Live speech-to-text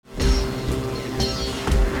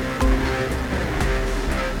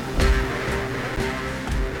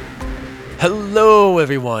Hello,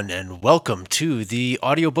 everyone, and welcome to the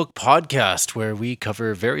audiobook podcast where we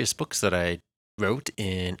cover various books that I wrote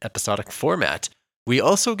in episodic format. We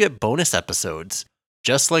also get bonus episodes,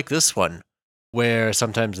 just like this one, where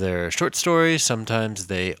sometimes they're short stories, sometimes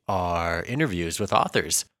they are interviews with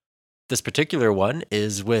authors. This particular one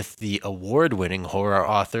is with the award-winning horror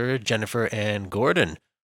author Jennifer Ann Gordon,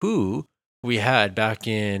 who we had back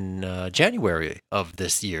in January of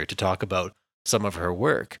this year to talk about some of her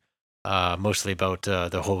work, mostly about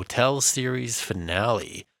the Hotel series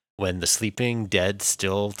finale, When the Sleeping Dead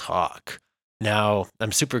Still Talk. Now,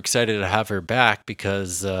 I'm super excited to have her back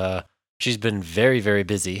because she's been very, very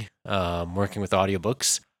busy working with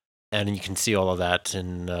audiobooks, and you can see all of that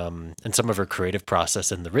in some of her creative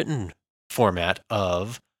process in the written format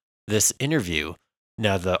of this interview.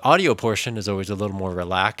 Now, the audio portion is always a little more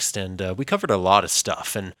relaxed, and we covered a lot of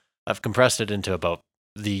stuff, and I've compressed it into about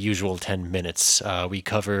the usual 10 minutes. We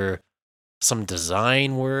cover some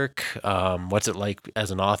design work. What's it like as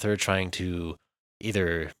an author trying to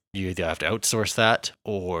you either have to outsource that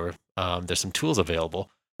or there's some tools available.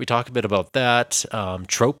 We talk a bit about that,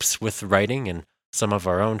 tropes with writing and some of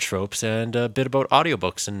our own tropes, and a bit about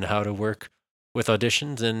audiobooks and how to work with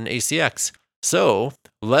auditions and ACX. So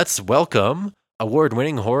let's welcome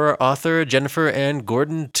award-winning horror author Jennifer Ann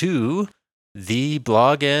Gordon to the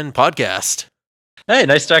blog and podcast. Hey,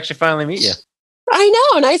 nice to actually finally meet you. I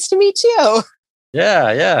know. Nice to meet you.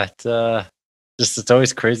 Yeah. It's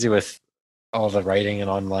always crazy with all the writing and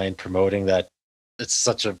online promoting that it's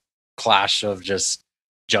such a clash of just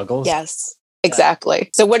juggles. Yes, exactly.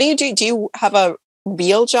 So what do you do? Do you have a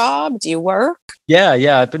real job? Do you work?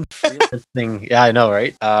 Yeah. I've been freelancing. Yeah, I know,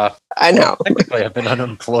 right? I know. Technically, I've been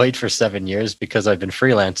unemployed for 7 years because I've been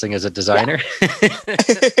freelancing as a designer. Yeah.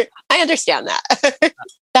 I understand that.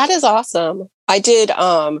 That is awesome. I did.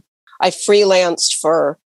 I freelanced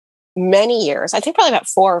for many years. I think probably about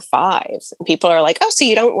 4 or 5. And people are like, "Oh, so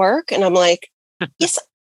you don't work?" And I'm like, "Yes."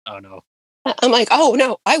 Oh no. I'm like, "Oh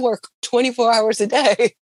no, I work 24 hours a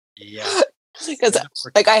day." Yeah. Because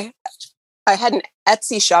like I had an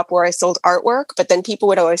Etsy shop where I sold artwork, but then people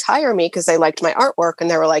would always hire me because they liked my artwork and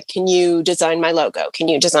they were like, "Can you design my logo? Can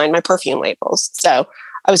you design my perfume labels?" So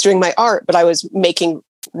I was doing my art, but I was making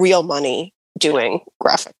real money doing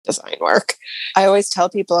graphic design work. I always tell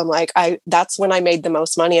people, I'm like, that's when I made the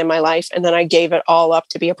most money in my life. And then I gave it all up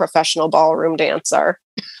to be a professional ballroom dancer.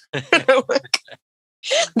 The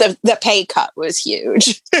pay cut was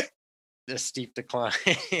huge. The steep decline.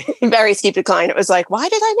 Very steep decline. It was like, why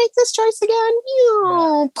did I make this choice again?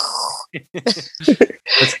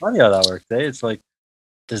 It's funny how that works. It's like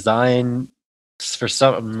design, for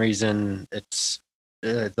some reason, it's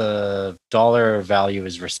the dollar value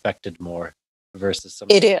is respected more versus some.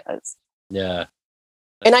 It is. Yeah.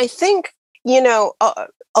 And I think, a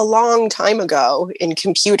long time ago in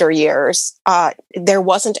computer years, there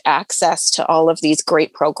wasn't access to all of these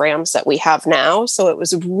great programs that we have now. So it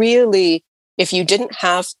was really, if you didn't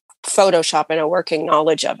have Photoshop and a working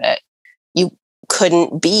knowledge of it, you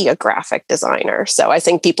couldn't be a graphic designer. So I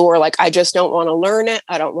think people were like, I just don't want to learn it.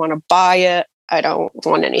 I don't want to buy it. I don't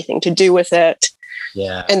want anything to do with it.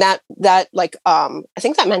 Yeah. And that I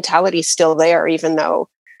think that mentality is still there, even though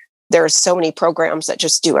there's so many programs that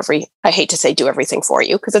just I hate to say do everything for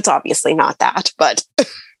you, because it's obviously not that, but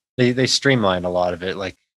they streamline a lot of it.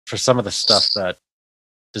 Like for some of the stuff that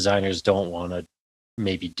designers don't want to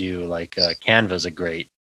maybe do, like Canva's a great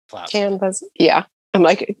platform. Canva's, yeah. I'm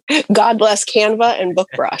like, God bless Canva and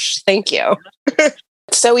BookBrush. Thank you.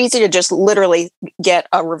 So easy to just literally get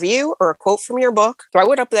a review or a quote from your book,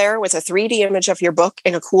 throw it up there with a 3D image of your book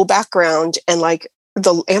in a cool background and like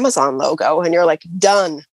the Amazon logo, and you're like,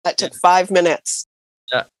 done. That took 5 minutes.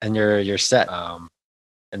 Yeah, and you're set. And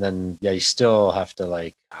then you still have to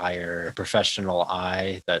like hire a professional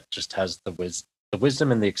eye that just has the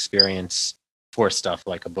wisdom and the experience for stuff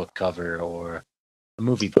like a book cover or a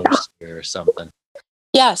movie poster or something.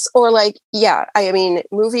 Yes, or like, yeah, I mean,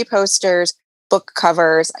 movie posters, book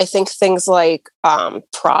covers. I think things like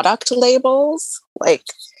product labels, like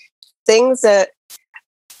things that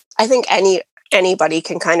I think anybody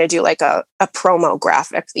can kind of do, like a promo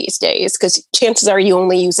graphic these days, because chances are you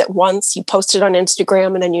only use it once, you post it on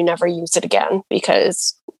Instagram, and then you never use it again,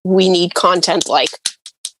 because we need content like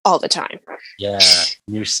all the time. Yeah,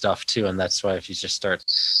 new stuff too. And that's why if you just start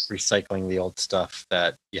recycling the old stuff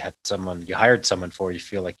that you hired someone for, you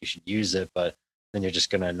feel like you should use it, but then you're just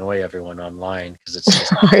going to annoy everyone online because it's just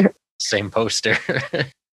the same poster.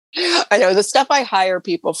 I know the stuff I hire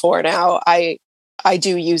people for now, I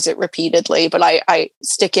do use it repeatedly, but I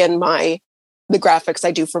stick in the graphics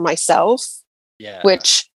I do for myself, yeah,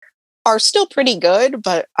 which are still pretty good,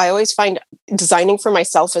 but I always find designing for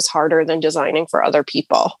myself is harder than designing for other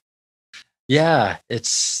people. Yeah,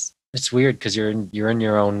 it's weird because you're in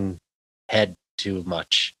your own head too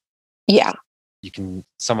much. Yeah.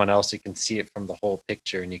 Someone else, you can see it from the whole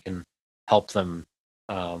picture, and you can help them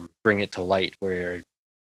bring it to light. Where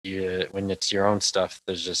when it's your own stuff,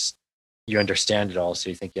 there's just, you understand it all, so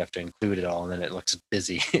you think you have to include it all, and then it looks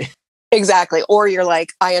busy. Exactly. Or you're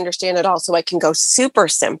like, I understand it all, so I can go super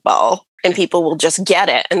simple and people will just get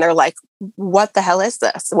it. And they're like, what the hell is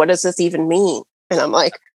this? What does this even mean? And I'm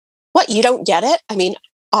like, what? You don't get it? I mean,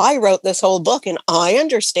 I wrote this whole book and I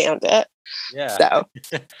understand it. Yeah. So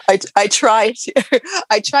I try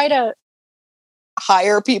to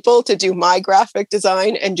hire people to do my graphic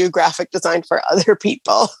design and do graphic design for other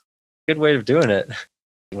people. Good way of doing it.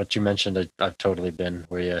 What you mentioned, I've totally been,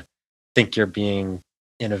 where you think you're being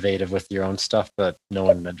innovative with your own stuff, but no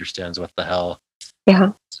one understands what the hell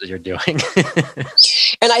you're doing.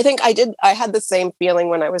 And I think I had the same feeling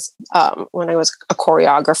when I was a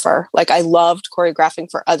choreographer. Like, I loved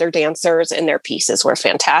choreographing for other dancers and their pieces were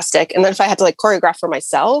fantastic. And then if I had to like choreograph for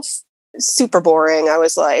myself, super boring. I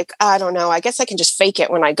was like, I don't know, I guess I can just fake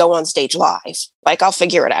it when I go on stage live. Like, I'll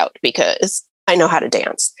figure it out because I know how to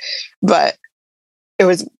dance. But it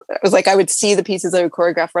was like I would see the pieces I would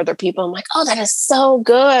choreograph for other people. I'm like, oh, that is so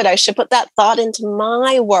good. I should put that thought into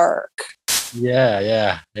my work.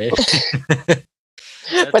 Yeah. But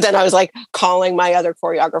then I was like calling my other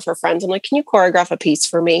choreographer friends. I'm like, can you choreograph a piece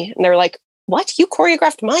for me? And they're like, what? You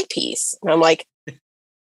choreographed my piece? And I'm like,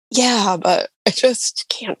 yeah, but I just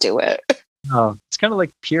can't do it. Oh, it's kind of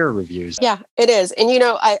like peer reviews. Yeah, it is. And,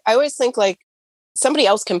 I always think like somebody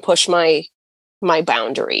else can push my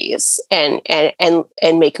boundaries and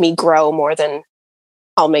make me grow more than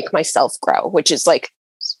I'll make myself grow, which is like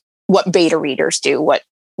what beta readers do, what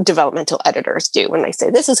developmental editors do when they say,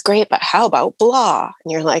 this is great, but how about blah?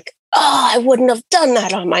 And you're like, oh, I wouldn't have done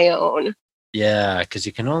that on my own. Yeah, because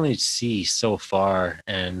you can only see so far,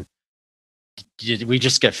 and we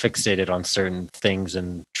just get fixated on certain things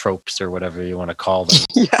and tropes or whatever you want to call them.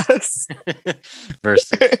 Yes.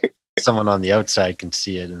 Versus someone on the outside can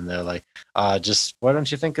see it and they're like, just why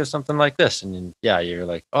don't you think of something like this? And you're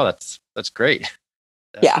like, oh, that's great.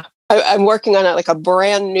 Yeah. I'm working on like a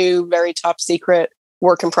brand new, very top secret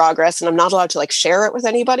work in progress, and I'm not allowed to like share it with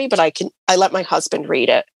anybody, but I let my husband read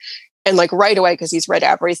it. And like right away, because he's read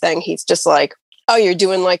everything, he's just like, oh, you're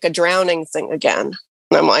doing like a drowning thing again.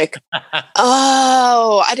 And I'm like,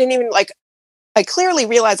 oh, I didn't even like, I clearly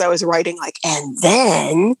realized I was writing like, and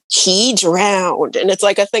then he drowned. And it's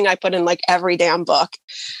like a thing I put in like every damn book.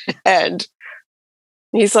 And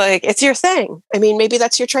he's like, it's your thing. I mean, maybe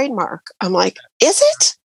that's your trademark. I'm like, is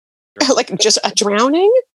it? Like just a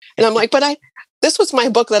drowning? And I'm like, but this was my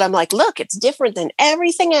book that I'm like, look, it's different than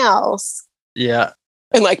everything else. Yeah.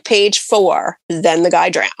 And like page 4, then the guy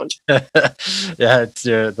drowned. Yeah, it's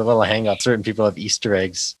the little hang up. Certain people have Easter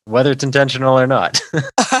eggs, whether it's intentional or not.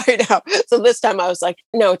 I know. So this time I was like,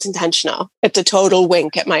 no, it's intentional. It's a total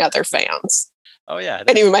wink at my other fans. Oh, yeah.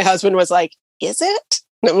 And even my husband was like, is it?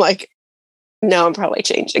 And I'm like, no, I'm probably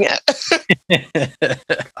changing it.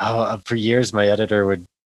 For years, my editor would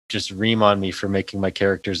just ream on me for making my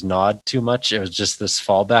characters nod too much. It was just this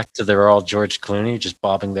fallback to they were all George Clooney, just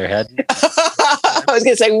bobbing their head. I was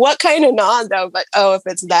going to say, what kind of nod though? But if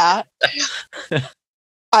it's that.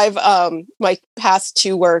 I've my past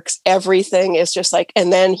 2 works, everything is just like,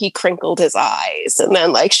 and then he crinkled his eyes, and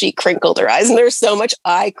then like she crinkled her eyes, and there's so much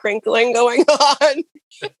eye crinkling going on.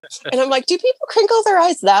 And I'm like, do people crinkle their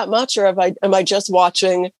eyes that much, or am I just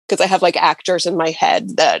watching because I have like actors in my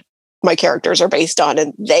head that my characters are based on,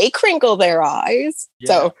 and they crinkle their eyes? Yeah.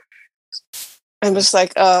 So I'm just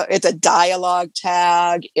like, it's a dialogue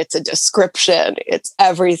tag, it's a description, it's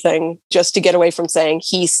everything, just to get away from saying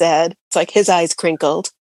he said. It's like his eyes crinkled.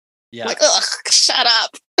 Yeah. I'm like, ugh, shut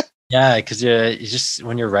up. Yeah, because you just,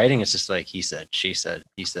 when you're writing, it's just like he said, she said,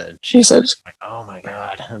 he said, she said. Like, oh my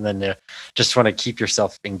god! And then you just want to keep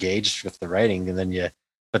yourself engaged with the writing, and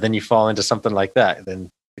then you fall into something like that. Then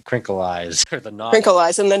the crinkle eyes or the nodding. Crinkle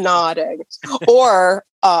eyes and the nodding, or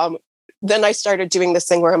then I started doing this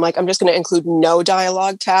thing where I'm like, I'm just going to include no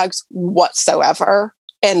dialogue tags whatsoever,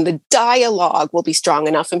 and the dialogue will be strong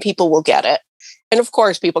enough, and people will get it. And of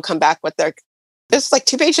course, people come back with there's like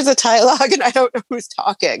 2 pages of dialogue and I don't know who's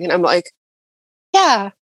talking. And I'm like, yeah,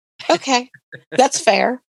 okay, that's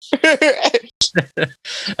fair. That's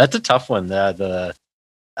a tough one. The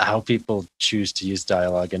how people choose to use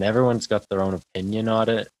dialogue, and everyone's got their own opinion on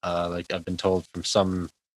it. Like I've been told from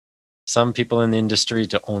some people in the industry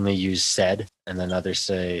to only use said, and then others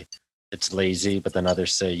say it's lazy, but then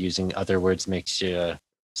others say using other words makes you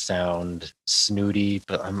sound snooty,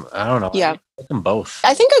 but I don't know. Yeah. I like them both.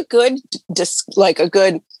 I think a good a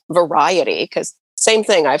good variety, because same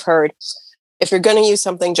thing I've heard. If you're going to use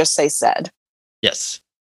something, just say said. Yes.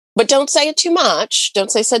 But don't say it too much.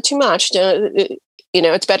 Don't say said too much.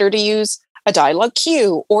 It's better to use a dialogue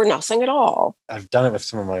cue or nothing at all. I've done it with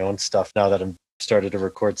some of my own stuff now that I'm started to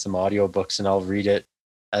record some audiobooks, and I'll read it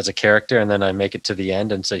as a character, and then I make it to the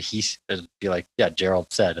end, and so it'd be like, yeah, Gerald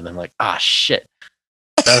said, and I'm like, shit,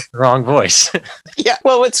 that's the wrong voice. Yeah.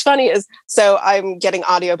 Well, what's funny is, so I'm getting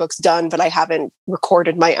audiobooks done, but I haven't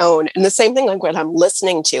recorded my own. And the same thing, like when I'm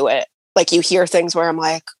listening to it, like you hear things where I'm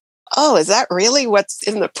like, oh, is that really what's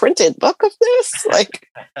in the printed book of this? Like,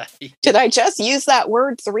 did I just use that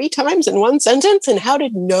word 3 times in one sentence? And how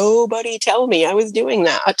did nobody tell me I was doing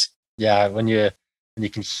that? Yeah, when you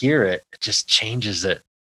can hear it, it just changes it.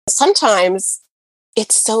 Sometimes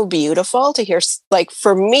it's so beautiful to hear, like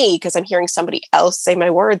for me, because I'm hearing somebody else say my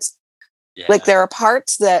words. Yeah. Like there are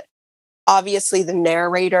parts that obviously the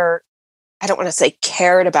narrator, I don't want to say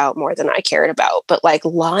cared about more than I cared about, but like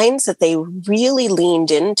lines that they really leaned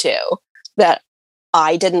into that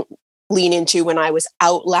I didn't lean into when I was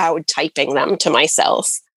out loud typing them to myself.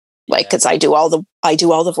 Like, because I do all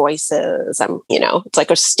the voices. It's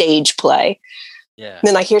like a stage play. Yeah. And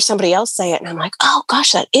then I hear somebody else say it and I'm like, oh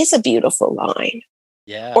gosh, that is a beautiful line.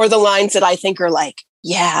 Yeah. Or the lines that I think are like,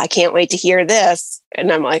 yeah, I can't wait to hear this.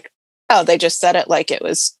 And I'm like, oh, they just said it like it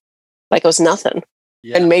was nothing.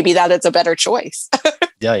 Yeah. And maybe that is a better choice.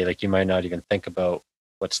 Yeah, like you might not even think about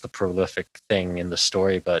what's the prolific thing in the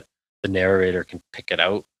story, but the narrator can pick it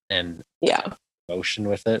out and motion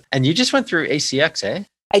with it. And you just went through ACX, eh?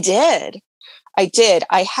 I did.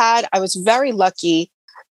 I was very lucky.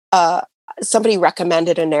 Somebody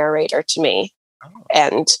recommended a narrator to me,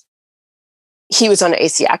 and he was on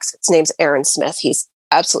ACX. His name's Aaron Smith. He's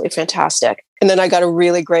absolutely fantastic. And then I got a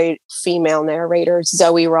really great female narrator,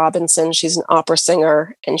 Zoe Robinson. She's an opera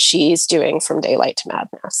singer, and she's doing From Daylight to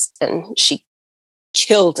Madness. And she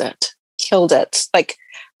killed it. Like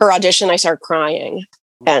her audition, I started crying,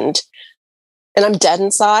 and I'm dead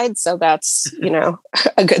inside. So that's,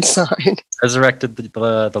 a good sign. Resurrected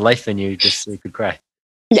the life in you just so you could cry.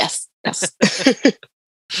 Yes.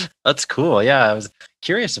 That's cool. Yeah, I was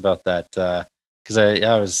curious about that because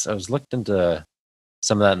I was looked into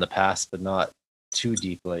some of that in the past, but not too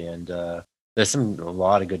deeply. And there's a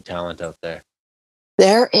lot of good talent out there.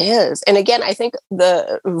 There is. And again, I think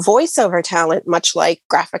the voiceover talent, much like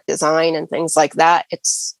graphic design and things like that,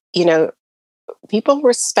 it's, people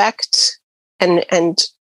respect and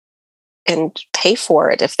pay for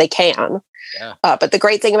it if they can. Yeah. But the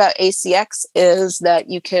great thing about ACX is that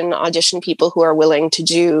you can audition people who are willing to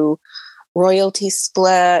do royalty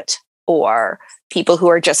split, or people who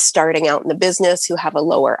are just starting out in the business who have a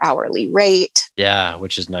lower hourly rate. Yeah,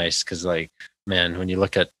 which is nice because, like, man, when you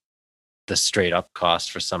look at the straight up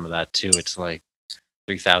cost for some of that too, it's like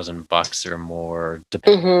 $3,000 or more,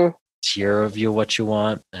 depending on the tier of what you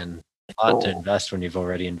want, and a lot to invest when you've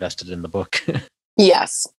already invested in the book.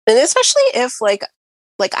 Yes, and especially if like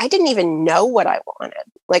I didn't even know what I wanted.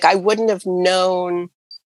 Like I wouldn't have known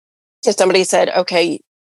if somebody said, okay,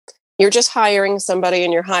 you're just hiring somebody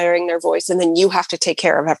and you're hiring their voice and then you have to take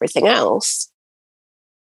care of everything else.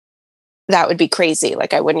 That would be crazy.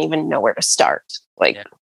 Like I wouldn't even know where to start. But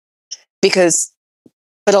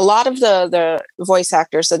a lot of the voice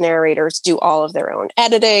actors, the narrators do all of their own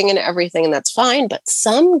editing and everything, and that's fine, but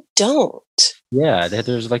some don't. Yeah,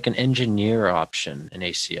 there's like an engineer option in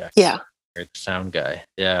ACX. Yeah. Or the sound guy.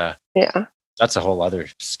 Yeah. Yeah. That's a whole other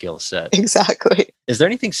skill set. Exactly. Is there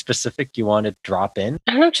anything specific you want to drop in?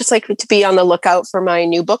 I don't know, just like to be on the lookout for my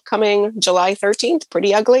new book coming July 13th,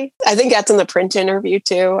 Pretty Ugly. I think that's in the print interview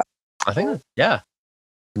too. I think, yeah.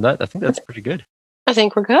 I think that's pretty good. I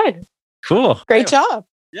think we're good. Cool. Great job.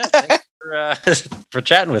 Yeah, thanks for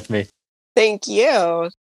chatting with me. Thank you.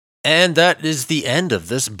 And that is the end of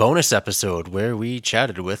this bonus episode where we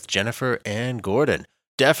chatted with Jennifer Ann Gordon.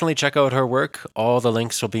 Definitely check out her work. All the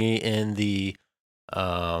links will be in the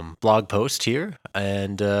blog post here.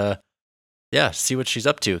 And see what she's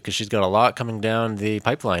up to, because she's got a lot coming down the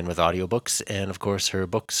pipeline with audiobooks. And of course, her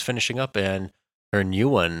book's finishing up and her new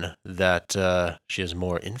one that she has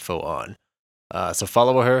more info on. So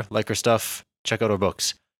follow her, like her stuff, check out her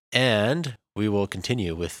books. And we will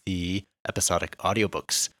continue with the episodic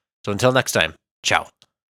audiobooks. So until next time, ciao.